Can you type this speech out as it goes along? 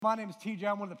My name is TJ.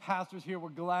 I'm one of the pastors here. We're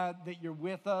glad that you're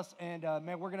with us, and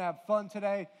man, we're gonna have fun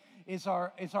today. It's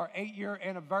our 8-year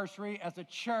anniversary as a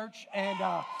church, and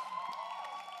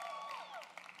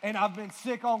I've been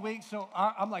sick all week, so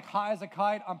I'm like high as a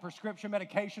kite on prescription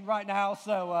medication right now.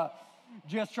 So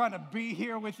just trying to be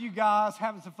here with you guys,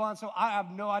 having some fun. So I have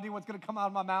no idea what's gonna come out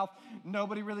of my mouth.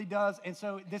 Nobody really does, and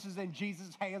so this is in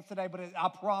Jesus' hands today. But I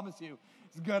promise you,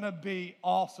 it's gonna be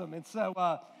awesome. And so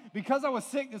because I was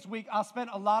sick this week, I spent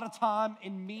a lot of time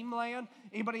in meme land.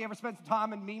 Anybody ever spent some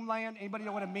time in meme land? Anybody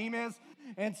know what a meme is?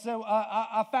 And so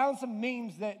I found some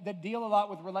memes that deal a lot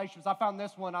with relationships. I found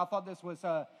this one. I thought this was,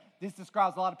 this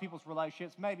describes a lot of people's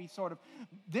relationships, maybe sort of.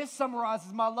 This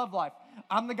summarizes my love life.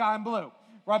 I'm the guy in blue,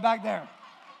 right back there.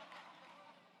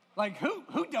 Like,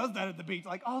 who does that at the beach?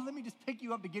 Like, oh, let me just pick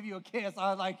you up to give you a kiss. I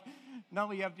was like, not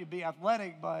only you have to be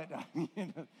athletic, but,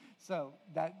 so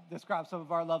that describes some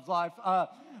of our love's life. I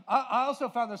also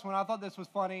found this one. I thought this was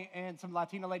funny, and some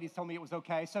Latina ladies told me it was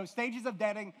okay. So, stages of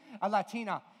dating a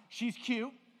Latina. She's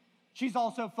cute. She's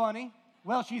also funny.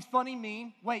 Well, she's funny,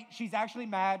 mean. Wait, she's actually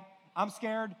mad. I'm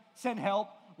scared. Send help.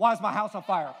 Why is my house on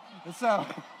fire? And so,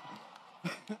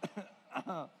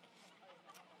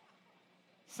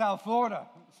 South Florida.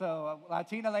 So,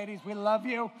 Latina ladies, we love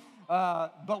you,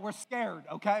 but we're scared,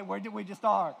 okay? We just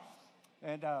are.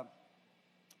 And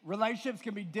relationships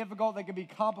can be difficult. They can be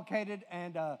complicated.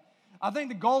 And I think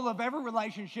the goal of every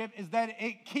relationship is that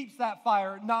it keeps that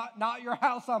fire, not your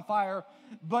house on fire,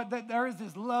 but that there is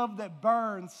this love that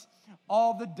burns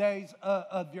all the days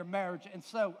of your marriage. And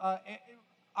so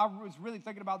I was really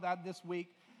thinking about that this week.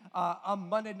 On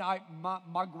Monday night,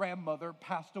 my grandmother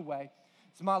passed away.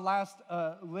 It's my last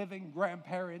living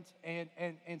grandparent,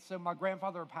 and so my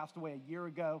grandfather passed away a year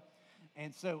ago,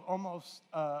 and so almost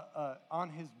on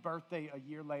his birthday a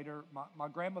year later, my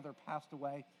grandmother passed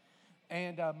away,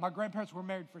 and my grandparents were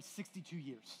married for 62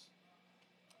 years.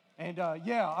 And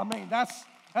yeah, I mean, that's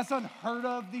unheard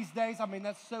of these days. I mean,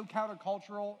 that's so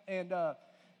countercultural,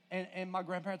 and my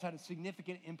grandparents had a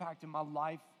significant impact in my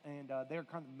life, and they're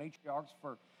kind of matriarchs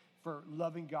for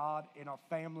loving God in our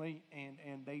family,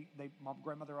 and my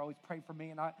grandmother always prayed for me.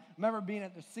 And I remember being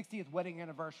at their 60th wedding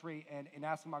anniversary and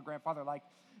asking my grandfather, like,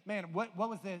 man, what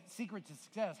was the secret to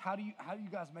success? How do you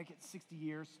guys make it 60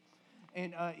 years?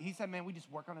 And he said, man, we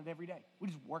just work on it every day. We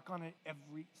just work on it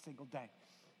every single day.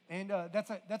 And that's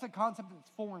a concept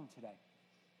that's foreign today.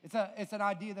 It's an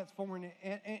idea that's foreign.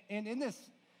 And in this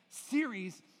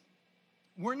series,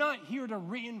 we're not here to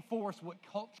reinforce what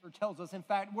culture tells us. In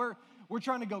fact, we're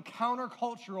trying to go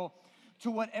countercultural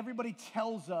to what everybody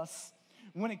tells us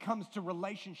when it comes to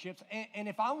relationships. And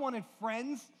if I wanted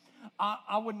friends,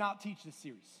 I would not teach this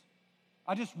series.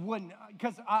 I just wouldn't,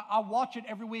 because I watch it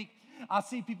every week. I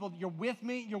see people, you're with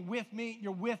me, you're with me,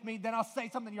 you're with me. Then I'll say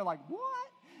something, you're like, what?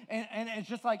 And it's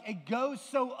just like, it goes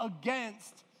so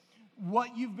against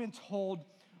what you've been told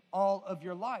all of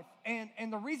your life. And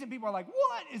the reason people are like,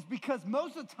 what? Is because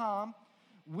most of the time,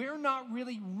 we're not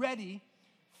really ready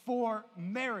for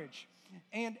marriage.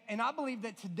 And I believe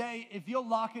that today, if you'll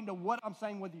lock into what I'm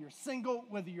saying, whether you're single,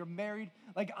 whether you're married,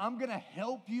 like, I'm going to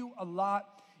help you a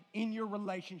lot in your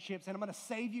relationships. And I'm going to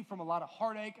save you from a lot of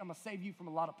heartache. I'm going to save you from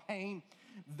a lot of pain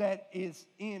that is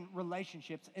in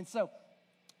relationships. And so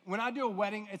when I do a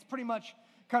wedding, it's pretty much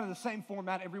kind of the same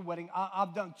format every wedding.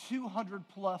 I've done 200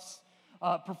 plus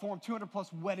performed 200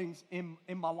 plus weddings in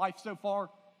my life so far.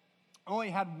 I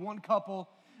only had one couple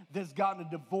that's gotten a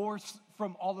divorce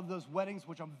from all of those weddings,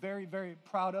 which I'm very, very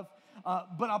proud of.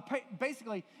 But I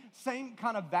basically same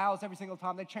kind of vows every single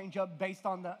time. They change up based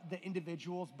on the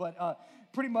individuals, but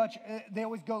pretty much they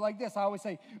always go like this. I always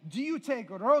say, do you take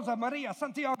Rosa Maria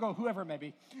Santiago, whoever it may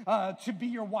be, to be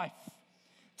your wife?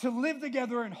 To live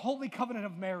together in holy covenant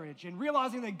of marriage and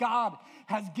realizing that God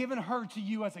has given her to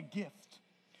you as a gift?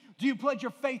 Do you pledge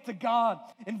your faith to God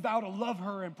and vow to love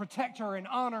her and protect her and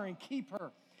honor and keep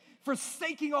her?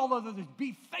 Forsaking all others,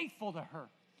 be faithful to her,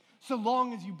 so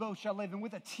long as you both shall live. And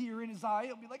with a tear in his eye,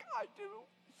 he'll be like, I do.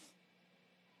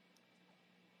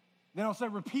 Then I'll say,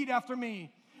 repeat after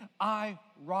me, I,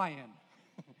 Ryan,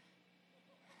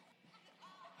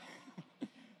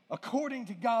 according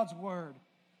to God's word,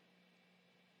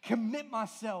 commit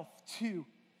myself to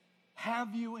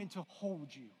have you and to hold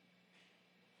you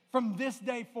from this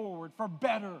day forward, for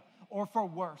better or for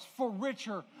worse, for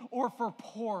richer or for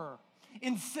poorer,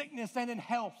 in sickness and in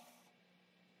health,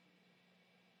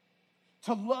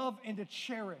 to love and to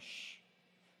cherish,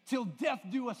 till death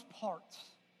do us part.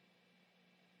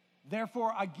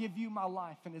 Therefore, I give you my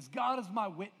life, and as God is my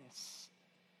witness,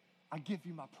 I give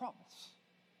you my promise.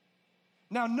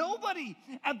 Now, nobody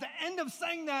at the end of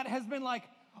saying that has been like,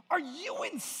 are you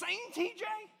insane, TJ?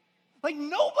 Like,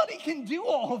 nobody can do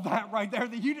all of that right there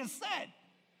that you just said.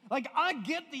 Like, I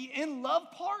get the in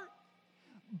love part,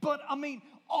 but I mean,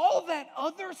 all that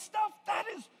other stuff, that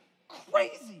is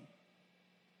crazy.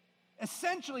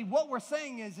 Essentially, what we're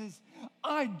saying is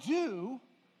I do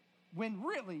when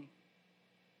really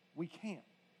we can't.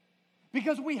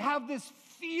 Because we have this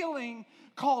feeling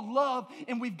called love,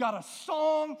 and we've got a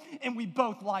song, and we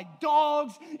both like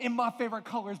dogs, and my favorite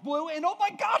color is blue, and oh my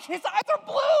gosh, his eyes are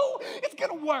blue. It's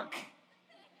gonna work.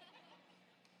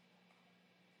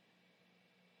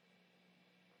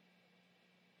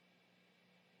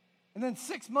 And then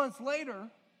 6 months later,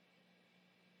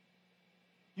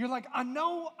 you're like, I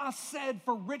know I said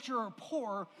for richer or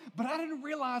poorer, but I didn't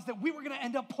realize that we were gonna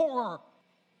end up poorer.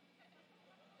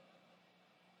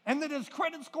 And that his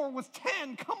credit score was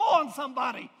 10. Come on,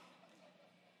 somebody.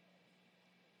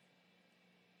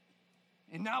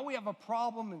 And now we have a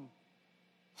problem. And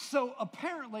so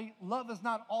apparently, love is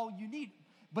not all you need.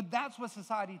 But that's what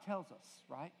society tells us,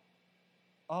 right?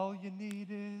 All you need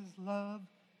is love.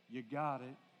 You got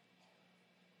it.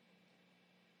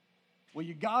 Well,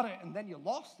 you got it, and then you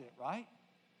lost it, right?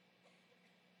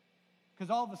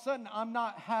 Because all of a sudden, I'm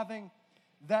not having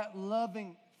that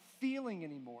loving feeling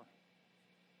anymore.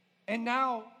 And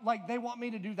now, like, they want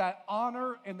me to do that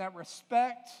honor and that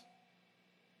respect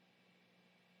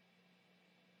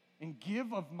and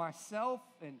give of myself.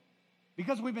 And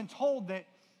because we've been told that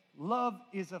love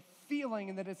is a feeling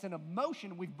and that it's an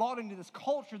emotion, we've bought into this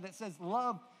culture that says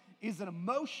love is an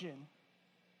emotion.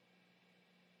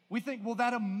 We think, well,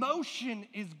 that emotion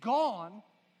is gone,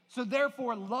 so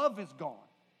therefore love is gone.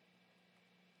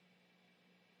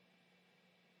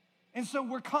 And so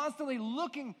we're constantly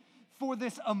looking for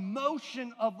this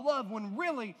emotion of love when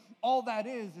really all that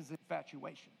is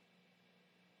infatuation.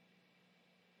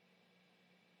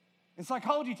 And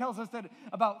psychology tells us that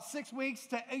about 6 weeks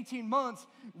to 18 months,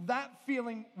 that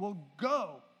feeling will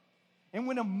go. And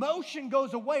when emotion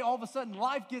goes away, all of a sudden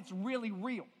life gets really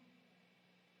real.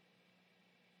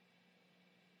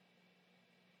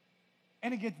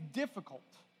 And it gets difficult.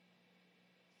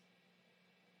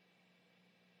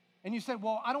 And you say,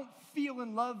 well, I don't feel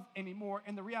in love anymore.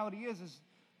 And the reality is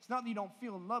it's not that you don't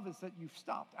feel in love, it's that you've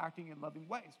stopped acting in loving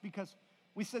ways. Because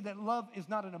we said that love is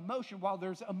not an emotion. While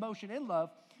there's emotion in love,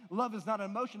 love is not an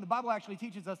emotion. The Bible actually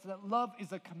teaches us that love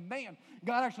is a command.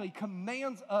 God actually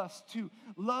commands us to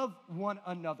love one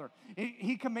another.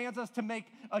 He commands us to make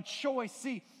a choice.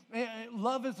 See,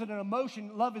 love isn't an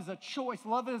emotion. Love is a choice.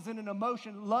 Love isn't an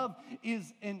emotion. Love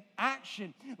is an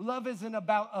action. Love isn't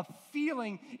about a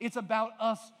feeling. It's about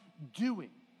us doing.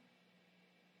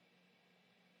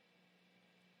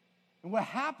 And what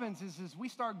happens is we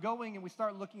start going and we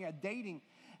start looking at dating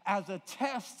as a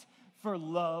test for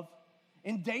love.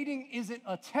 And dating isn't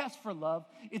a test for love,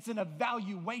 it's an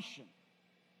evaluation.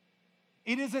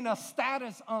 It isn't a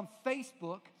status on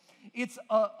Facebook, it's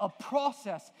a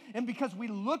process. And because we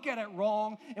look at it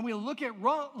wrong, and we look at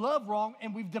love wrong,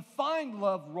 and we've defined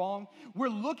love wrong, we're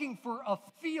looking for a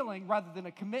feeling rather than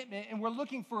a commitment, and we're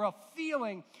looking for a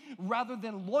feeling rather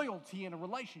than loyalty in a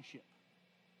relationship.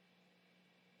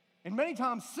 And many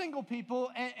times single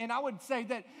people, and I would say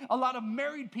that a lot of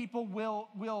married people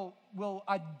will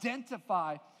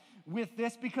identify with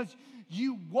this, because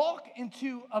you walk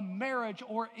into a marriage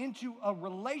or into a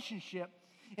relationship,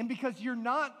 and because you're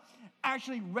not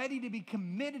actually ready to be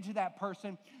committed to that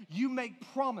person, you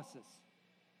make promises.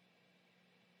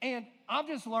 And I've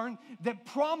just learned that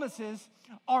promises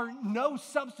are no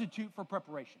substitute for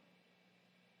preparation.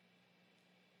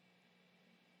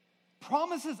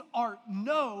 Promises are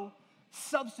no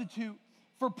substitute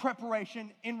for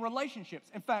preparation in relationships.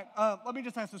 In fact, let me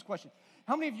just ask this question.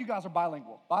 How many of you guys are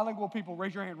bilingual? Bilingual people,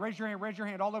 raise your hand, raise your hand, raise your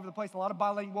hand all over the place. A lot of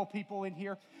bilingual people in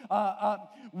here.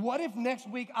 What if next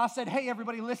week I said, hey,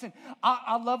 everybody, listen,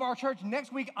 I love our church.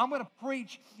 Next week, I'm going to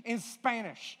preach in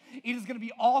Spanish. It is going to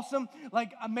be awesome.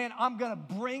 Like, man, I'm going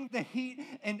to bring the heat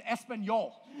in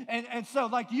Espanol. And so,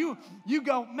 like, you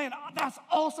go, man, that's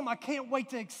awesome. I can't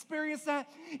wait to experience that.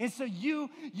 And so you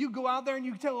go out there and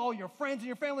you tell all your friends and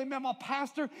your family, man, my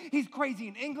pastor, he's crazy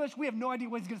in English. We have no idea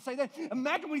what he's going to say there.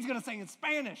 Imagine what he's going to say in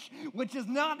Spanish, which is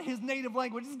not his native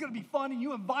language. This is going to be fun. And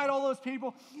you invite all those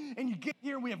people, and you get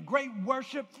here, and we have great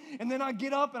worship. And then I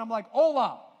get up, and I'm like,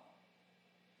 hola,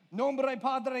 nombre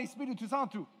Padre Espíritu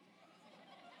Santo.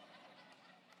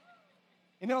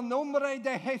 En el nombre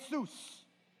de Jesús.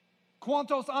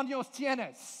 ¿Cuántos años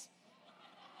tienes?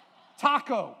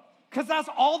 Taco. Because that's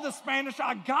all the Spanish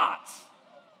I got.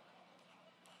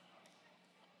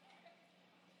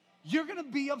 You're going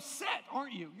to be upset,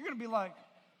 aren't you? You're going to be like,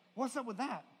 what's up with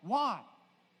that? Why?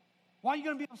 Why are you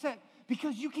going to be upset?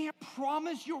 Because you can't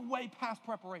promise your way past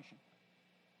preparation.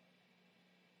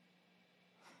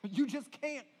 You just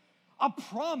can't. I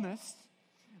promised,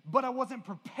 but I wasn't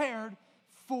prepared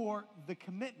for the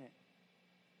commitment.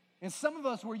 And some of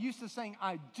us, we're used to saying,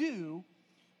 I do,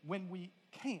 when we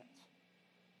can't.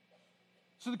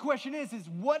 So the question is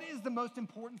what is the most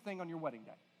important thing on your wedding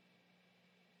day?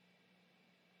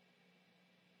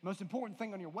 Most important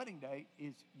thing on your wedding day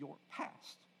is your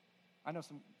past. I know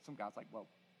some guys like, well,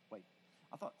 wait,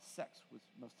 I thought sex was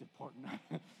most important.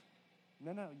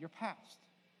 No, your past.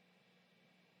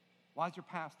 Why is your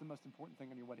past the most important thing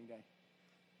on your wedding day?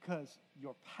 Because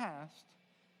your past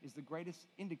is the greatest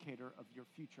indicator of your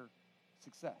future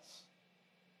success.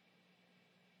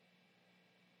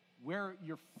 Where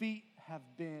your feet have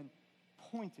been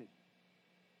pointed.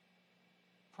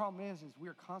 Problem is we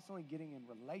are constantly getting in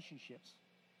relationships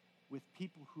with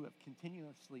people who have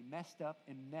continuously messed up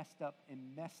and messed up and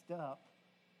messed up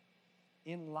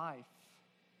in life.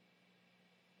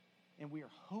 And we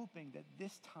are hoping that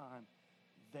this time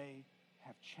they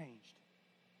have changed.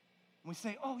 And we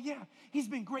say, oh yeah, he's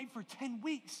been great for 10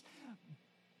 weeks.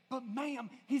 But ma'am,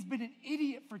 he's been an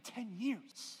idiot for 10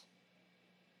 years.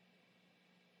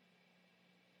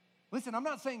 Listen, I'm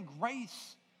not saying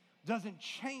grace doesn't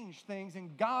change things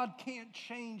and God can't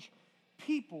change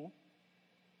people.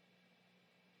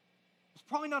 It's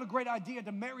probably not a great idea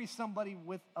to marry somebody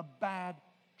with a bad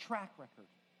track record.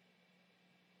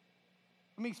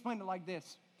 Let me explain it like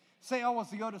this. Say I was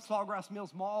to go to Sawgrass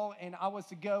Mills Mall and I was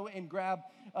to go and grab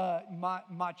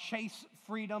my Chase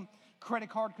Freedom credit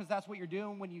card, because that's what you're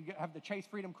doing when you have the Chase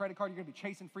Freedom credit card. You're going to be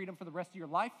chasing freedom for the rest of your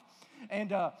life.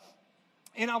 And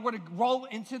I were to roll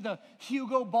into the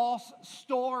Hugo Boss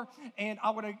store and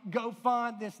I were to go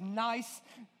find this nice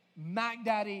Mac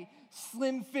Daddy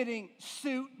slim-fitting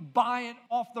suit, buy it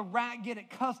off the rack, get it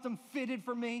custom fitted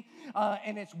for me,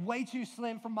 and it's way too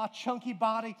slim for my chunky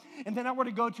body. And then I were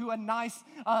to go to a nice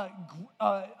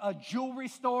a jewelry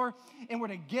store and were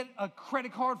to get a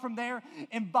credit card from there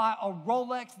and buy a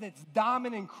Rolex that's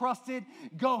diamond encrusted,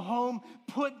 go home,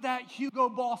 put that Hugo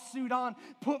Boss suit on,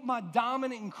 put my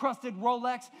diamond encrusted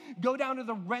Rolex, go down to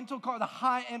the rental car, the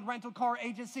high-end rental car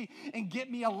agency, and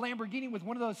get me a Lamborghini with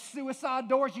one of those suicide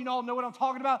doors. You all know what I'm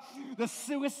talking about. The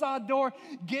suicide door,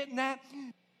 getting that,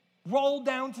 roll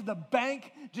down to the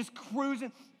bank, just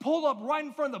cruising, pull up right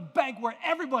in front of the bank where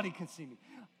everybody can see me.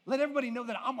 Let everybody know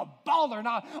that I'm a baller. And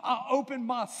I open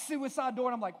my suicide door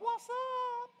and I'm like, what's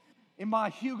up? In my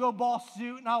Hugo Boss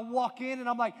suit, and I walk in and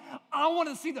I'm like, I want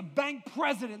to see the bank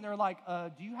president. They're like,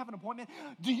 do you have an appointment?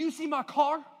 Do you see my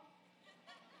car?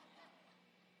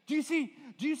 Do you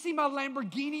see my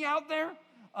Lamborghini out there?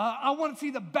 I want to see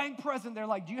the bank president. They're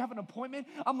like, do you have an appointment?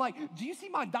 I'm like, do you see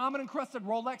my diamond-encrusted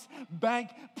Rolex? Bank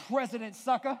president,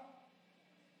 sucker.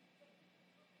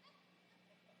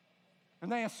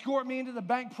 And they escort me into the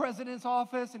bank president's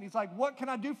office, and he's like, what can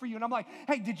I do for you? And I'm like,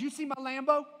 hey, did you see my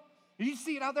Lambo? Did you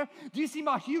see it out there? Do you see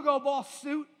my Hugo Boss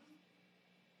suit?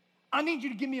 I need you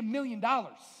to give me $1 million.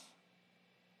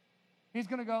 He's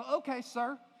going to go, okay,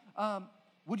 sir.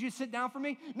 Would you sit down for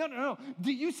me? No.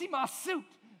 Do you see my suit?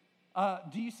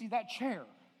 Do you see that chair?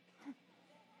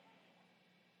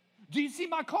 Do you see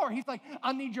my car? He's like,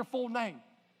 I need your full name.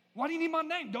 Why do you need my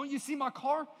name? Don't you see my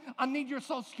car? I need your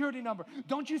social security number.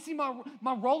 Don't you see my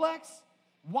Rolex?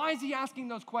 Why is he asking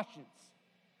those questions?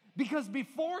 Because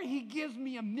before he gives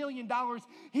me $1 million,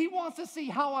 he wants to see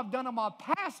how I've done on my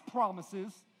past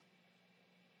promises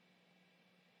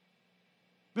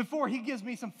before he gives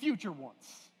me some future ones.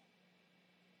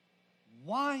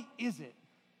 Why is it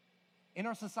in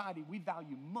our society we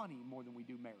value money more than we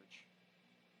do marriage?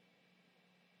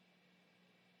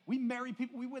 We marry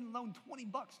people we wouldn't loan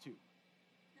 $20 to.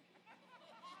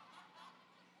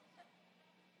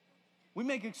 We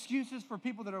make excuses for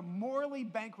people that are morally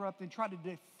bankrupt and try to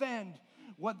defend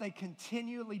what they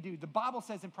continually do. The Bible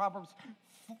says in Proverbs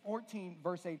 14,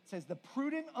 verse 8, it says, the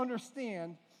prudent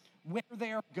understand where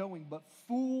they are going, but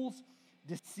fools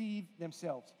deceive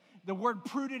themselves. The word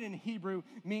prudent in Hebrew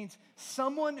means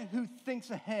someone who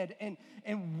thinks ahead, and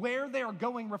where they are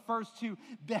going refers to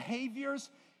behaviors,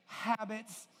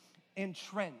 habits, and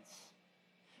trends.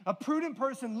 A prudent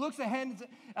person looks ahead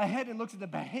and looks at the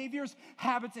behaviors,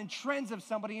 habits, and trends of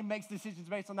somebody and makes decisions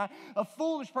based on that. A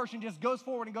foolish person just goes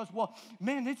forward and goes, well,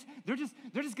 man, they're just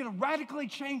going to radically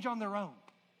change on their own.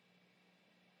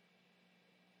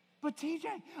 But TJ,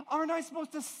 aren't I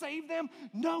supposed to save them?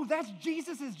 No, that's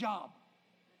Jesus' job.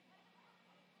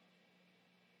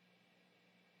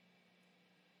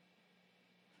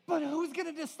 But who's going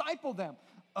to disciple them?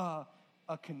 A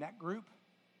connect group?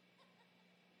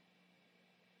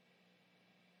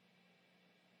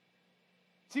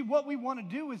 See, what we want to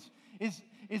do is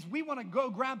we want to go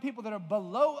grab people that are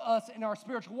below us in our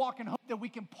spiritual walk and hope that we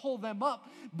can pull them up.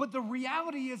 But the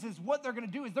reality is what they're going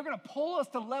to do is they're going to pull us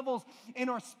to levels in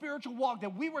our spiritual walk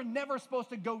that we were never supposed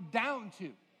to go down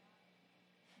to.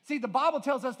 See, the Bible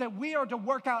tells us that we are to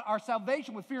work out our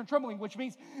salvation with fear and trembling, which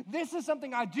means this is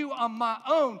something I do on my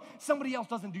own. Somebody else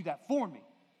doesn't do that for me.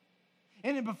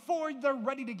 And then before they're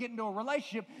ready to get into a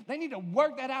relationship, they need to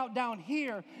work that out down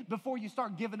here before you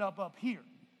start giving up here.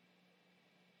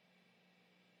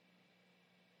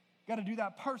 Got to do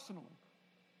that personally.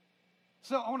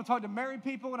 So I want to talk to married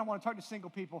people and I want to talk to single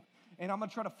people. And I'm going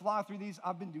to try to fly through these.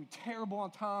 I've been doing terrible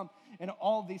on time in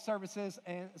all of these services,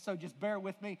 and so just bear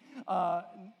with me.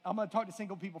 I'm going to talk to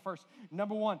single people first.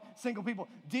 Number one, single people,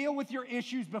 deal with your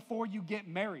issues before you get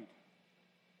married.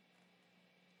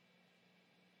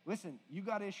 Listen, you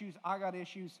got issues, I got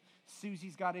issues,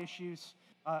 Susie's got issues.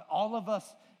 All of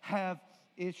us have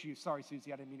issues. Sorry,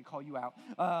 Susie, I didn't mean to call you out.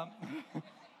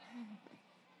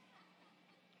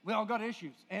 We all got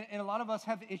issues, and a lot of us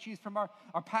have issues from our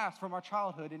past, from our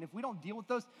childhood, and if we don't deal with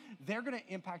those, they're going to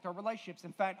impact our relationships.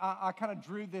 In fact, I kind of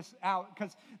drew this out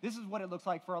because this is what it looks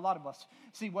like for a lot of us.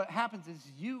 See, what happens is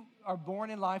you are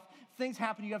born in life, things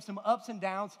happen, you have some ups and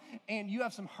downs, and you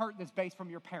have some hurt that's based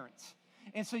from your parents.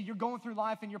 And so you're going through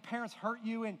life and your parents hurt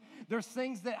you, and there's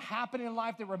things that happen in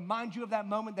life that remind you of that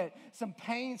moment, that some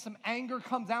pain, some anger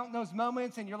comes out in those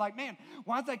moments, and you're like, man,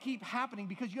 why does that keep happening?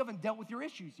 Because you haven't dealt with your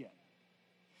issues yet.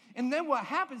 And then what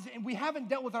happens, and we haven't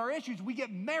dealt with our issues, we get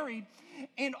married,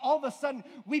 and all of a sudden,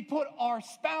 we put our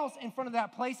spouse in front of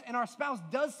that place, and our spouse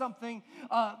does something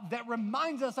that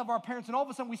reminds us of our parents, and all of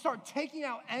a sudden, we start taking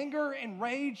out anger and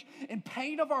rage and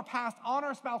pain of our past on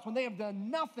our spouse when they have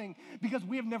done nothing because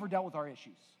we have never dealt with our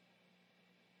issues.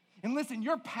 And listen,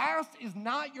 your past is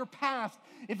not your past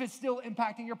if it's still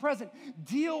impacting your present.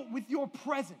 Deal with your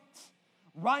present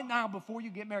right now before you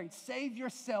get married. Save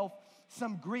yourself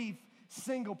some grief,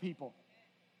 single people.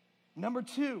 Number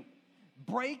two,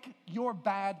 break your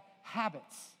bad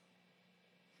habits.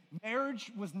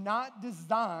 Marriage was not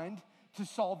designed to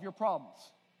solve your problems.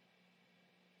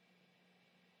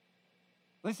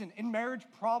 Listen, in marriage,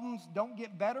 problems don't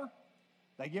get better,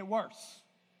 they get worse.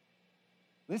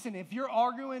 Listen, if you're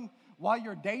arguing while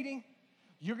you're dating,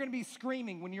 you're going to be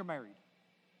screaming when you're married.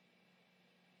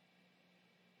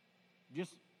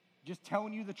 Just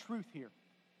telling you the truth here.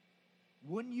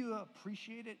 Wouldn't you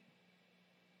appreciate it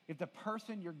if the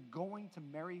person you're going to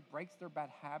marry breaks their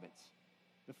bad habits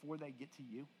before they get to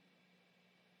you?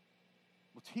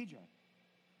 Well, TJ,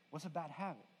 what's a bad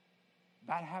habit?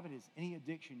 Bad habit is any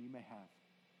addiction you may have.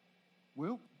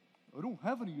 Well, I don't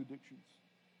have any addictions.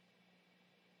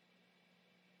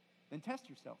 Then test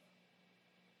yourself.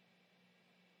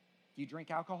 Do you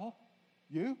drink alcohol?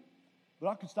 Yeah, but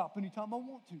I can stop anytime I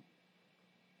want to.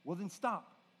 Well, then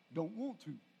stop. Don't want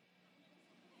to.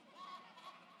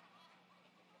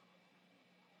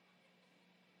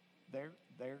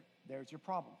 There's your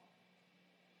problem.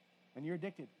 And you're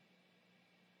addicted.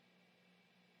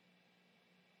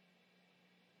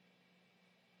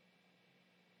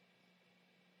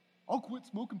 I'll quit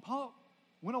smoking pot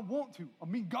when I want to. I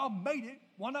mean, God made it.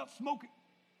 Why not smoke it?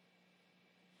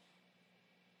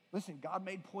 Listen, God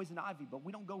made poison ivy, but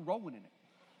we don't go rolling in it.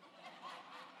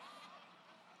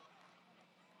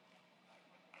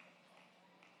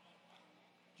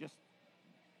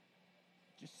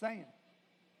 Just saying.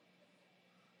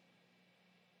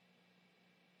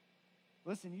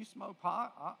 Listen, you smoke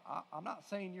pot. I'm not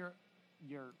saying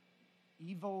you're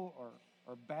evil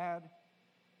or bad,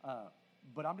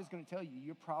 but I'm just going to tell you,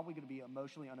 you're probably going to be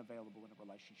emotionally unavailable in a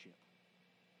relationship.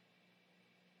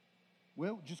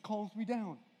 Well, it just calms me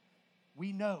down.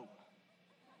 We know.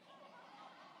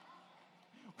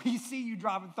 We see you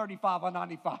driving 35 on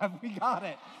 95. We got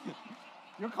it.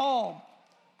 You're calm.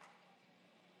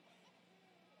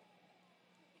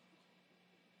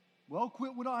 Well,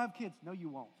 quit when I have kids. No, you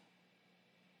won't.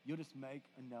 You'll just make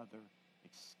another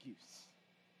excuse.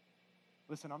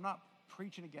 Listen, I'm not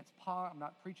preaching against pot. I'm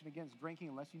not preaching against drinking.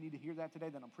 Unless you need to hear that today,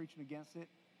 then I'm preaching against it.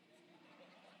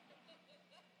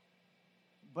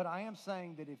 But I am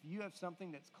saying that if you have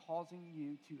something that's causing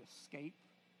you to escape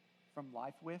from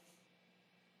life with,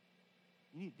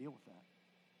 you need to deal with that.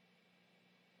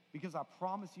 Because I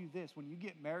promise you this, when you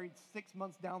get married 6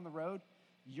 months down the road,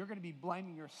 you're going to be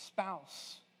blaming your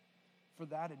spouse for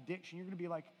that addiction. You're going to be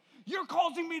like, you're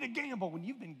causing me to gamble when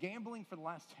you've been gambling for the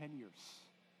last 10 years.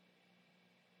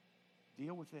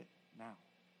 Deal with it now.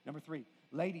 Number 3,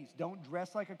 ladies, don't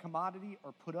dress like a commodity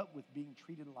or put up with being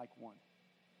treated like one.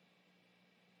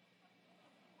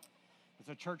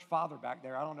 There's a church father back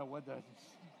there. I don't know what the...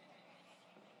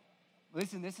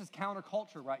 Listen, this is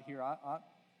counterculture right here.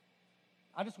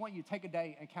 I just want you to take a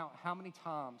day and count how many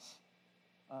times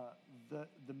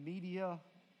the media,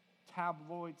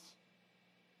 tabloids,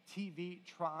 TV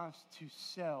tries to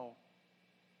sell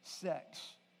sex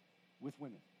with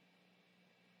women.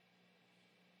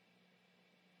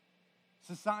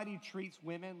 Society treats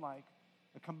women like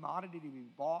a commodity to be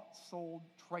bought, sold,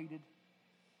 traded,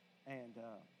 and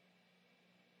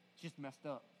it's just messed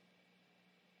up.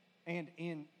 And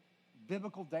in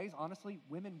biblical days, honestly,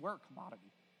 women were a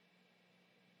commodity.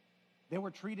 They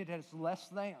were treated as less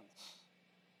thans.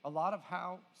 A lot of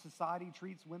how society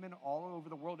treats women all over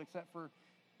the world, except for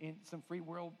in some free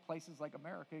world places like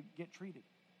America, get treated.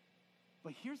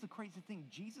 But here's the crazy thing.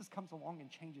 Jesus comes along and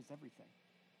changes everything.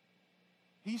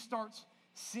 He starts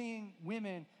seeing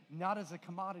women not as a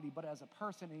commodity, but as a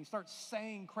person. And he starts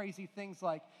saying crazy things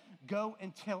like, go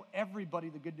and tell everybody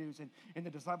the good news. And the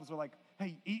disciples are like,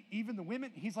 hey, even the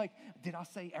women? He's like, did I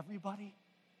say everybody?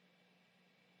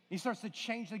 He starts to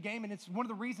change the game, and it's one of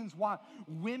the reasons why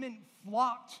women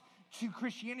flocked to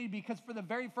Christianity, because for the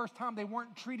very first time, they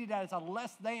weren't treated as a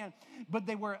less than, but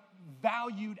they were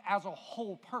valued as a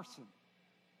whole person.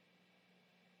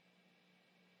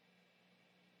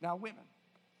 Now, women,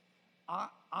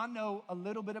 I know a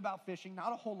little bit about fishing,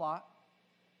 not a whole lot,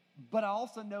 but I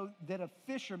also know that a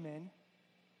fisherman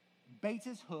baits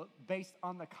his hook based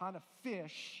on the kind of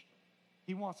fish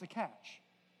he wants to catch.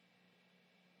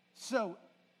 So,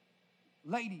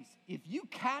 ladies, if you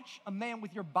catch a man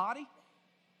with your body,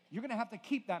 you're going to have to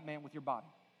keep that man with your body.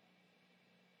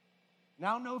 Now,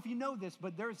 I don't know if you know this,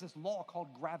 but there's this law called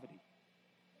gravity.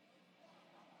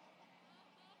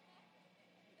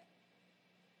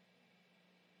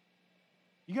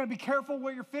 You got to be careful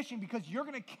where you're fishing, because you're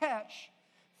going to catch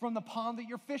from the pond that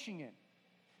you're fishing in.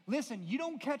 Listen, you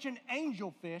don't catch an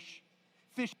angelfish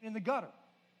fishing in the gutter.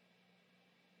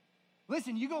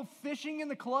 Listen, you go fishing in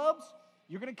the clubs,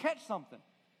 you're going to catch something.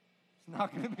 It's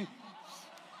not going to be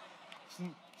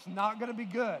it's not going to be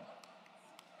good.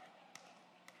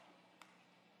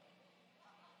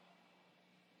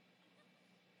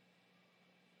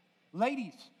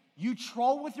 Ladies, you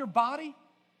troll with your body,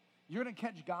 you're going to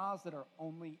catch guys that are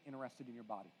only interested in your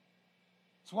body.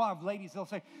 That's why I have ladies, they'll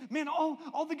say, man,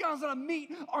 all the guys that I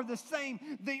meet are the same.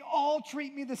 They all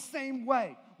treat me the same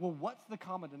way. Well, what's the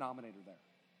common denominator there?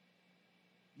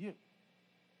 You.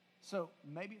 So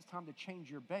maybe it's time to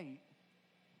change your bait,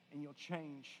 and you'll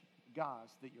change guys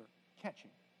that you're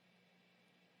catching.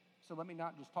 So let me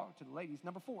not just talk to the ladies.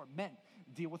 Number 4, men,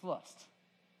 deal with lust.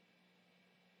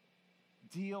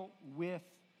 Deal with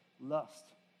lust.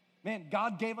 Man,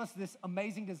 God gave us this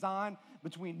amazing design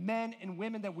between men and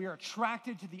women that we are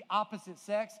attracted to the opposite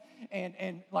sex.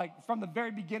 And like from the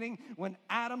very beginning, when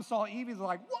Adam saw Eve, he's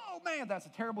like, whoa, man, that's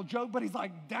a terrible joke. But he's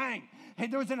like, dang, hey,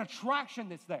 there's an attraction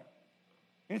that's there.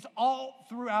 And it's all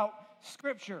throughout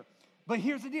Scripture. But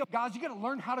here's the deal, guys, you got to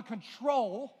learn how to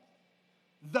control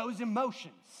those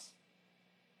emotions.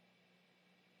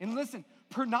 And listen,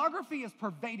 pornography is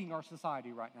pervading our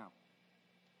society right now.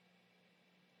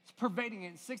 It's pervading it.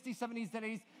 In 60s, 70s,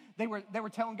 80s, they were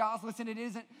telling guys, listen,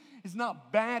 it's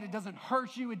not bad, it doesn't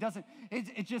hurt you,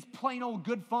 it's just plain old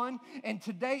good fun. And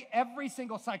today, every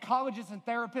single psychologist and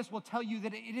therapist will tell you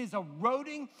that it is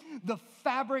eroding the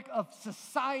fabric of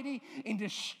society and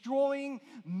destroying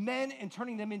men and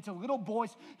turning them into little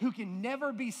boys who can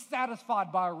never be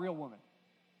satisfied by a real woman.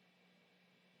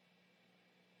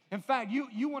 In fact,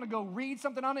 you want to go read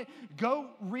something on it, go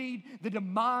read The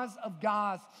Demise of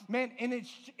Guys. Man, and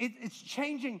it's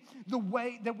changing the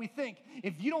way that we think.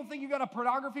 If you don't think you got a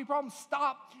pornography problem,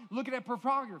 stop looking at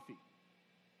pornography.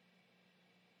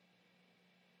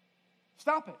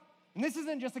 Stop it. And this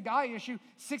isn't just a guy issue.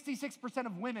 66%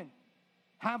 of women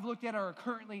have looked at or are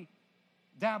currently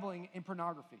dabbling in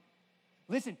pornography.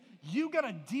 Listen, you got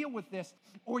to deal with this,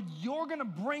 or you're going to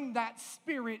bring that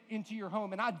spirit into your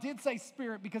home. And I did say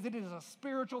spirit because it is a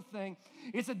spiritual thing.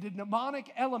 It's a demonic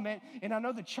element. And I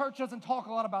know the church doesn't talk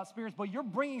a lot about spirits, but you're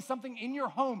bringing something in your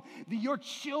home that your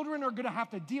children are going to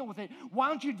have to deal with it. Why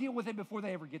don't you deal with it before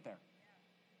they ever get there?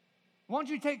 Why don't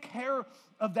you take care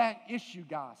of that issue,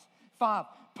 guys? 5,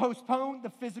 postpone the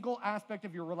physical aspect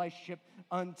of your relationship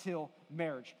until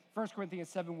marriage. 1 Corinthians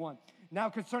 7:1. Now,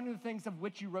 concerning the things of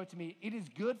which you wrote to me, it is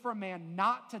good for a man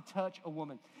not to touch a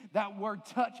woman. That word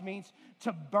touch means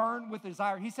to burn with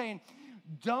desire. He's saying,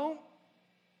 don't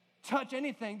touch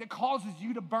anything that causes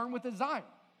you to burn with desire.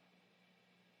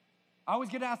 I always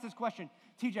get asked this question,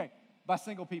 TJ, by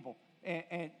single people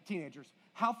and teenagers,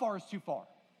 how far is too far?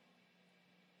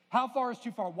 How far is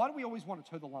too far? Why do we always want to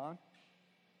toe the line?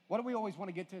 Why do we always want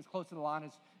to get to as close to the line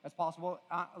as possible?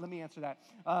 Let me answer that.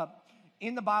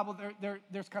 in the Bible,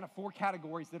 there's kind of four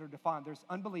categories that are defined. There's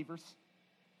unbelievers,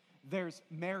 there's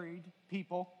married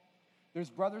people, there's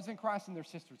brothers in Christ, and there's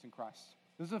sisters in Christ.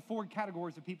 Those are the four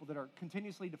categories of people that are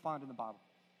continuously defined in the Bible.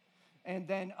 And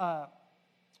then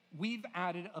we've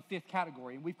added a fifth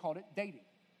category, and we've called it dating.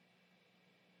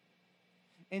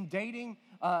 And dating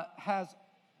has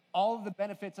all of the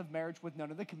benefits of marriage with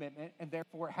none of the commitment, and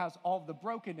therefore it has all of the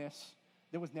brokenness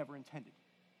that was never intended.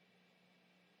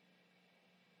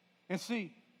 And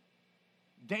see,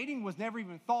 dating was never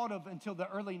even thought of until the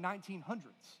early 1900s.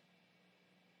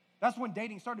 That's when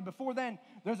dating started. Before then,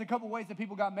 there's a couple ways that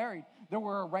people got married. There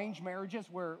were arranged marriages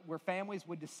where families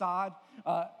would decide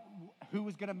who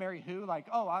was going to marry who. Like,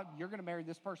 you're going to marry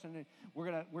this person, and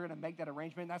we're gonna make that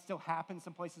arrangement. And that still happens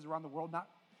some places around the world,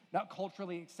 not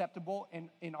culturally acceptable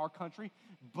in our country,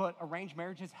 but arranged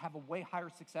marriages have a way higher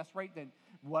success rate than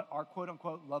what our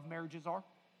quote-unquote love marriages are.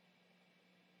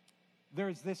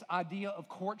 There's this idea of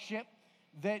courtship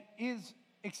that is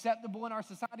acceptable in our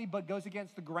society but goes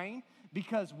against the grain,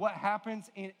 because what happens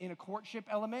in a courtship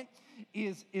element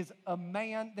is a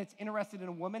man that's interested in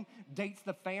a woman dates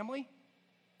the family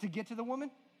to get to the woman.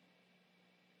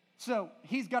 So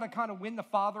he's got to kind of win the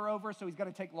father over, so he's got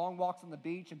to take long walks on the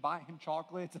beach and buy him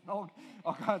chocolates and all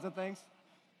kinds of things.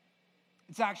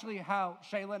 It's actually how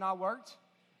Shayla and I worked.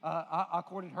 I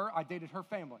courted her, I dated her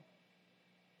family.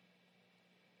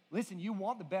 Listen, you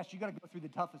want the best, you got to go through the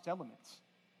toughest elements.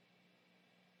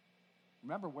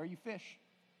 Remember where you fish.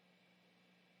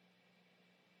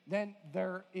 Then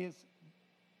there is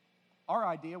our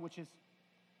idea, which is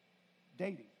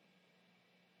dating.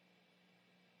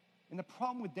 And the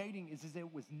problem with dating is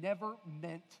it was never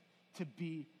meant to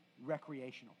be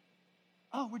recreational.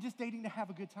 Oh, we're just dating to have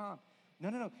a good time.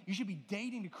 No. You should be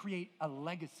dating to create a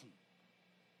legacy.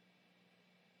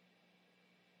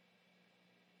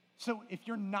 So if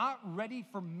you're not ready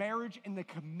for marriage and the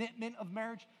commitment of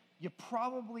marriage, you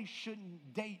probably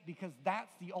shouldn't date, because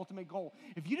that's the ultimate goal.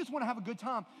 If you just want to have a good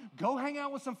time, go hang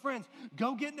out with some friends.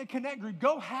 Go get in a connect group.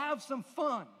 Go have some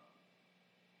fun.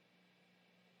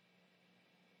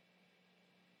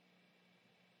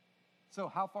 So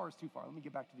how far is too far? Let me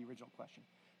get back to the original question.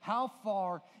 How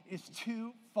far is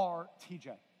too far,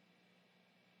 TJ?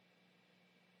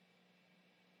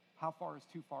 How far is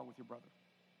too far with your brother?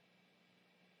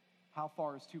 How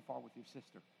far is too far with your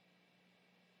sister?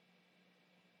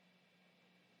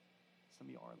 Some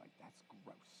of you are like, that's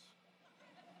gross.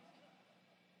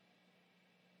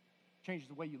 Changes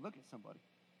the way you look at somebody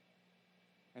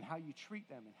and how you treat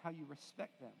them and how you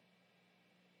respect them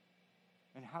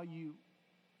and how you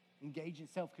engage in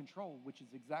self-control, which is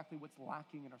exactly what's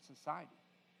lacking in our society.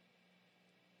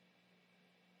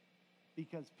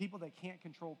 Because people that can't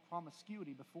control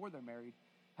promiscuity before they're married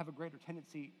have a greater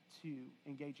tendency to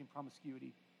engage in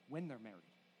promiscuity when they're married.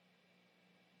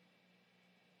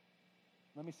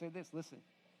 Let me say this, listen.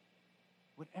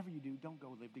 Whatever you do, don't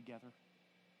go live together.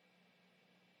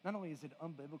 Not only is it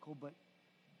unbiblical,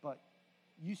 but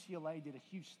UCLA did a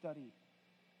huge study.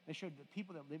 They showed that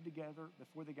people that lived together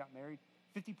before they got married,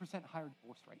 50% higher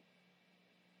divorce rate.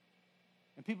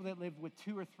 And people that lived with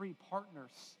 2 or 3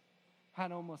 partners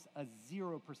had almost a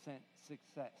 0%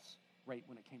 success rate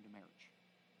when it came to marriage.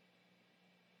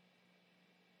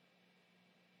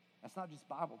 That's not just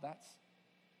Bible, that's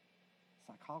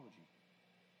psychology.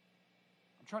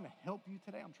 I'm trying to help you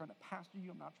today. I'm trying to pastor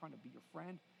you. I'm not trying to be your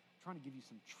friend. I'm trying to give you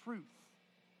some truth.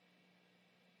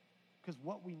 Because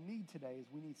what we need today is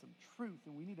we need some truth,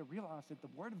 and we need to realize that the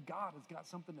Word of God has got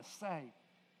something to say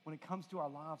when it comes to our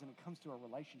lives and it comes to our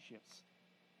relationships.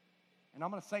 And I'm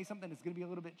going to say something that's going to be a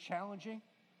little bit challenging,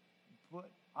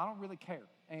 but I don't really care.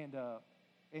 And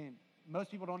most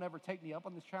people don't ever take me up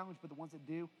on this challenge, but the ones that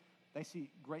do, they see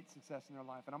great success in their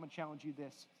life. And I'm going to challenge you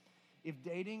this. If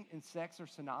dating and sex are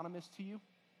synonymous to you,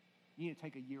 you need to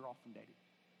take a year off from dating.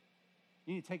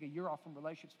 You need to take a year off from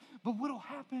relationships. But what'll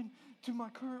happen to my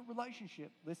current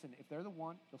relationship? Listen, if they're the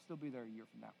one, they'll still be there a year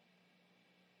from now.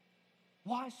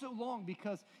 Why so long?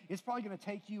 Because it's probably going to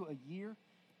take you a year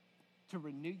to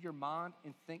renew your mind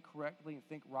and think correctly and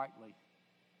think rightly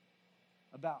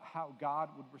about how God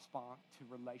would respond to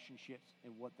relationships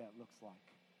and what that looks like.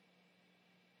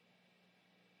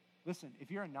 Listen,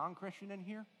 if you're a non-Christian in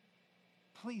here,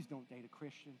 please don't date a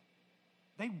Christian.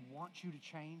 They want you to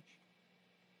change.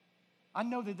 I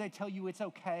know that they tell you it's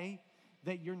okay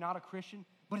that you're not a Christian,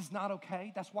 but it's not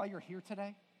okay. That's why you're here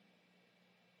today.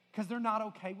 Because they're not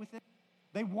okay with it.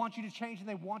 They want you to change and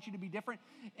they want you to be different.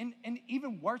 And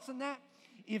even worse than that,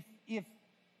 if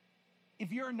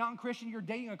you're a non-Christian, you're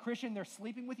dating a Christian, they're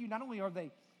sleeping with you, not only are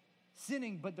they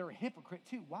sinning, but they're a hypocrite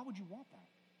too. Why would you want that?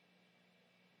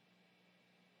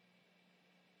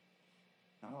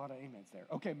 Not a lot of amens there.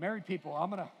 Okay, married people,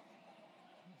 I'm gonna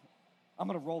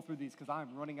roll through these because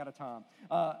I'm running out of time.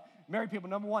 Married people,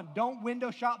 number one, don't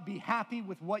window shop. Be happy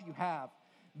with what you have,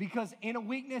 because in a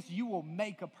weakness you will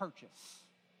make a purchase.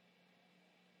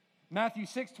 Matthew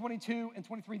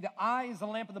 6:22-23, the eye is the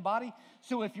lamp of the body.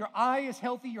 So if your eye is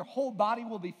healthy, your whole body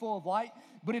will be full of light.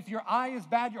 But if your eye is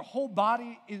bad, your whole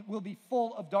body will be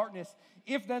full of darkness.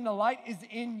 If then the light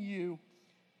in you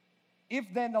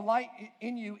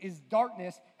is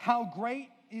darkness, how great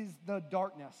is the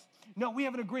darkness? No, we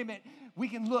have an agreement. We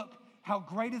can look, how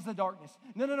great is the darkness?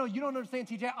 No, you don't understand,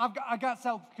 TJ. I got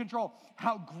self-control.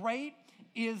 How great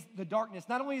is the darkness?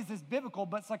 Not only is this biblical,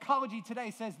 but psychology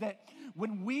today says that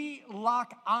when we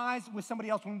lock eyes with somebody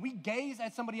else, when we gaze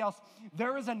at somebody else,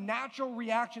 there is a natural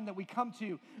reaction that we come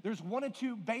to. There's one or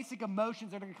two basic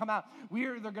emotions that are going to come out.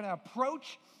 We're either going to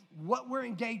approach what we're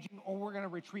engaging or we're going to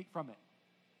retreat from it.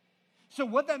 So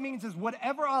what that means is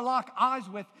whatever I lock eyes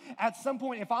with, at some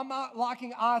point, if I'm not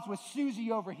locking eyes with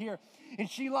Susie over here and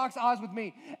she locks eyes with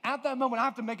me, at that moment I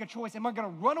have to make a choice. Am I going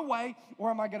to run away or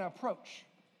am I going to approach?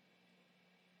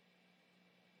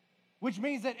 Which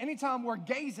means that anytime we're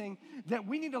gazing, that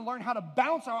we need to learn how to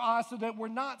bounce our eyes so that we're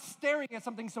not staring at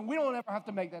something so we don't ever have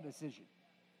to make that decision.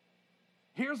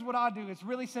 Here's what I do. It's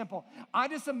really simple. I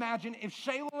just imagine if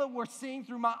Shayla were seeing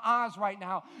through my eyes right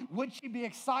now, would she be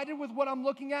excited with what I'm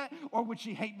looking at or would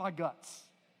she hate my guts?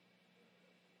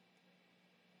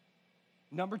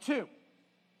 Number two,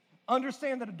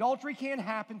 understand that adultery can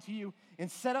happen to you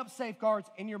and set up safeguards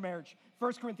in your marriage.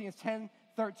 1 Corinthians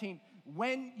 10:13.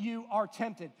 When you are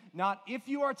tempted, not if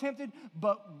you are tempted,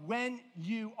 but when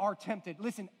you are tempted.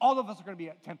 Listen, all of us are going to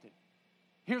be tempted.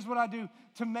 Here's what I do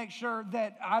to make sure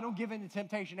that I don't give in to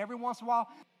temptation. Every once in a while,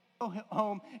 I go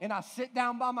home and I sit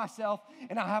down by myself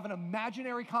and I have an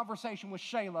imaginary conversation with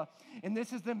Shayla. And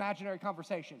this is the imaginary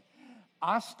conversation.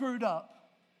 I screwed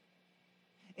up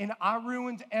and I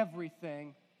ruined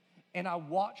everything and I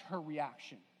watch her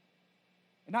reaction.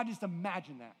 And I just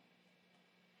imagine that.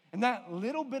 And that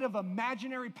little bit of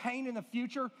imaginary pain in the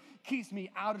future keeps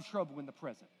me out of trouble in the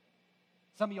present.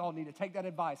 Some of y'all need to take that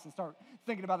advice and start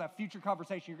thinking about that future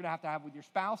conversation you're going to have with your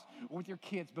spouse or with your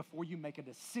kids before you make a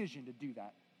decision to do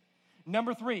that.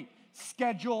 Number three,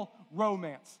 schedule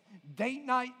romance. Date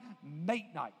night, mate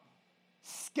night.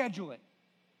 Schedule it.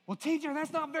 Well, TJ,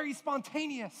 that's not very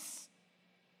spontaneous.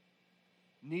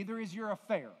 Neither is your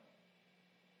affair.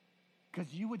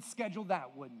 Because you would schedule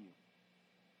that, wouldn't you?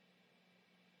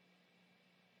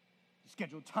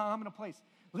 Schedule time and a place.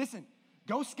 Listen,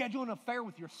 go schedule an affair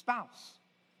with your spouse.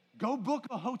 Go book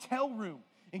a hotel room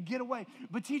and get away.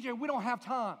 But TJ, we don't have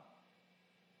time.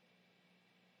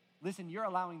 Listen, you're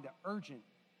allowing the urgent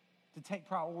to take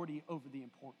priority over the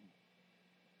important.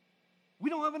 We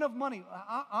don't have enough money.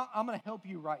 I'm going to help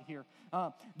you right here.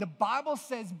 The Bible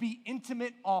says be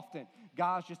intimate often.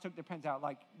 Guys just took their pens out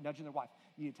like nudging their wife.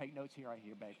 You need to take notes here, right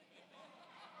here, babe.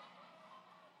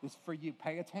 This is for you.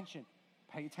 Pay attention.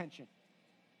 Pay attention.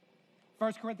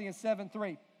 1 Corinthians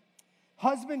 7:3.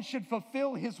 Husband should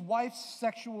fulfill his wife's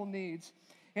sexual needs,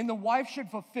 and the wife should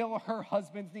fulfill her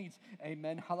husband's needs.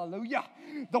 Amen. Hallelujah.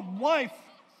 The wife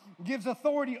gives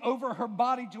authority over her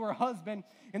body to her husband,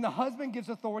 and the husband gives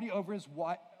authority over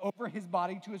his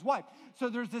body to his wife. So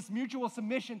there's this mutual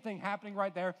submission thing happening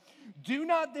right there. Do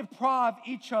not deprive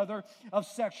each other of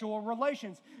sexual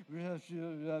relations.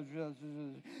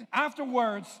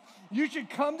 Afterwards, you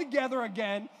should come together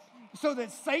again so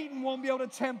that Satan won't be able to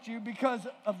tempt you because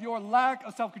of your lack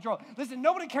of self-control. Listen,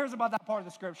 nobody cares about that part of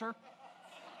the scripture.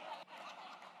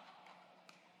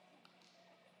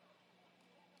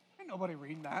 Ain't nobody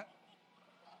reading that.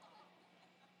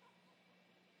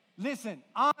 Listen,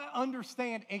 I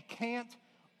understand it can't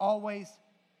always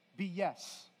be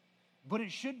yes, but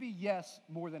it should be yes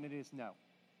more than it is no.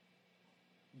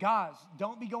 Guys,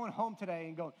 don't be going home today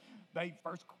and going, babe,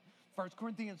 1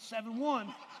 Corinthians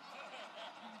 7:1.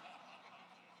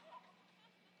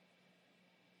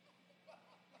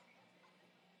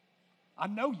 I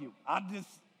know you.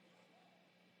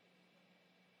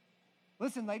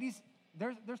 Listen, ladies,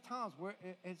 there's times where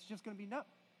it's just going to be no.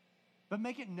 But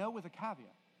make it no with a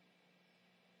caveat.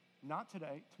 Not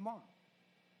today, tomorrow.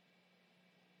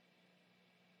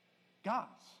 Guys,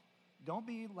 don't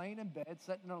be laying in bed,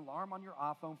 setting an alarm on your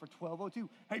iPhone for 12:02.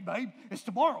 Hey, babe, it's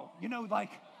tomorrow.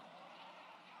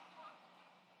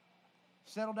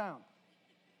 Settle down.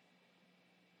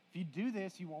 If you do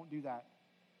this, you won't do that.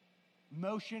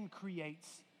 Motion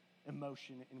creates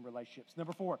emotion in relationships.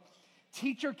 Number 4,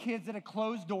 teach your kids that a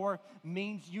closed door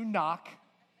means you knock,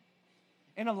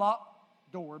 and a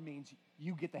locked door means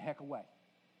you get the heck away.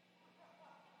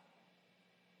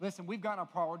 Listen, we've gotten our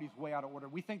priorities way out of order.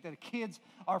 We think that the kids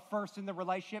are first in the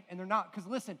relationship, and they're not. Because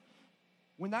listen,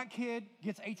 when that kid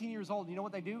gets 18 years old, you know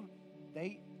what they do?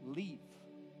 They leave.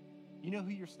 You know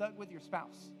who you're stuck with? Your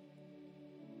spouse.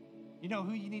 You know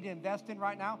who you need to invest in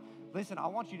right now? Listen, I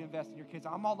want you to invest in your kids.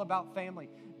 I'm all about family.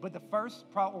 But the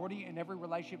first priority in every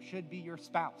relationship should be your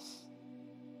spouse.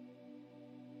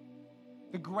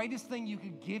 The greatest thing you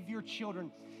could give your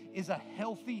children is a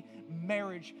healthy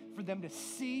marriage for them to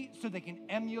see so they can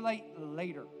emulate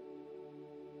later.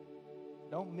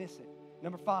 Don't miss it.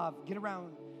 Number 5,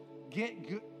 get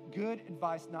good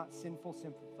advice, not sinful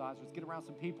sympathizers. Get around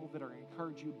some people that are going to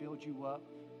encourage you, build you up.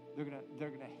 They're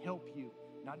going to help you,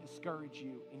 not discourage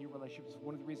you in your relationships.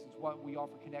 One of the reasons why we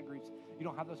offer connect groups. You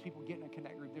don't have those people get in a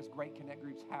connect group. There's great connect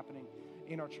groups happening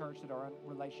in our church that are on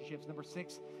relationships. Number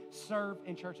 6, serve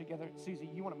in church together. Susie,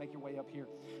 you want to make your way up here.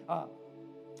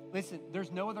 Listen,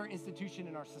 there's no other institution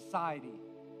in our society.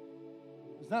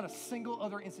 There's not a single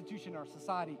other institution in our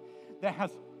society that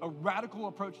has a radical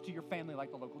approach to your family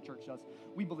like the local church does.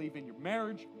 We believe in your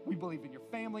marriage. We believe in your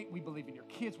family. We believe in your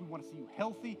kids. We want to see you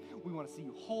healthy. We want to see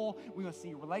you whole. We want to see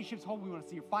your relationships whole. We want to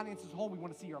see your finances whole. We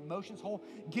want to see your emotions whole.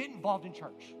 Get involved in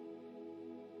church.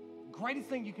 Greatest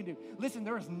thing you can do. Listen,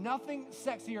 there is nothing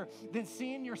sexier than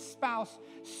seeing your spouse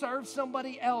serve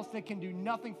somebody else that can do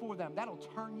nothing for them. That'll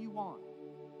turn you on.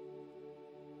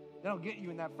 That'll get you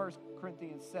in that 1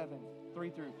 Corinthians 7, 3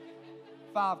 through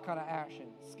 5 kind of action.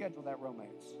 Schedule that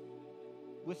romance.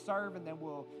 We'll serve and then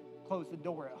we'll close the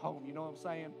door at home. You know what I'm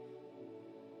saying?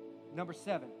 Number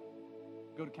 7,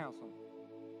 go to counseling.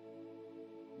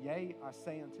 Yea, I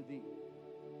say unto thee,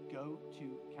 go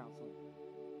to counseling.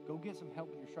 Go get some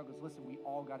help with your struggles. Listen, we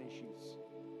all got issues.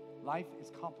 Life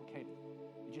is complicated.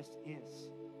 It just is.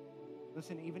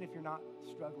 Listen, even if you're not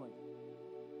struggling,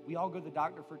 we all go to the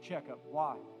doctor for a checkup.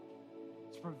 Why?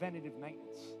 It's preventative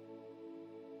maintenance.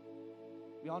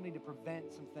 We all need to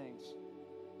prevent some things.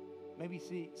 Maybe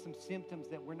see some symptoms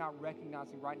that we're not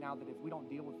recognizing right now that if we don't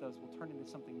deal with those, will turn into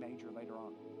something major later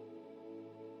on.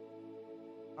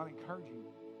 I encourage you,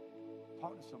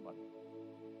 talk to somebody.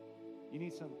 You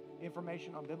need some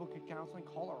information on biblical counseling,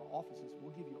 call our offices.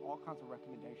 We'll give you all kinds of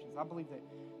recommendations. I believe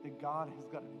that God has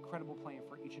got an incredible plan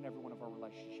for each and every one of our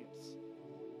relationships.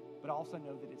 But I also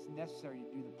know that it's necessary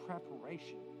to do the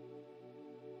preparation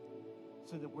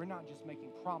so that we're not just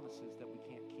making promises that we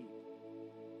can't keep.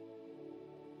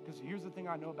 Because here's the thing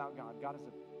I know about God. God is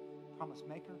a promise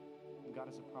maker, and God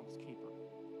is a promise keeper.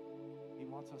 He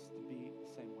wants us to be the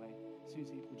same way.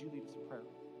 Susie, would you lead us in prayer?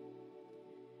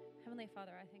 Heavenly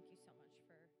Father, I thank you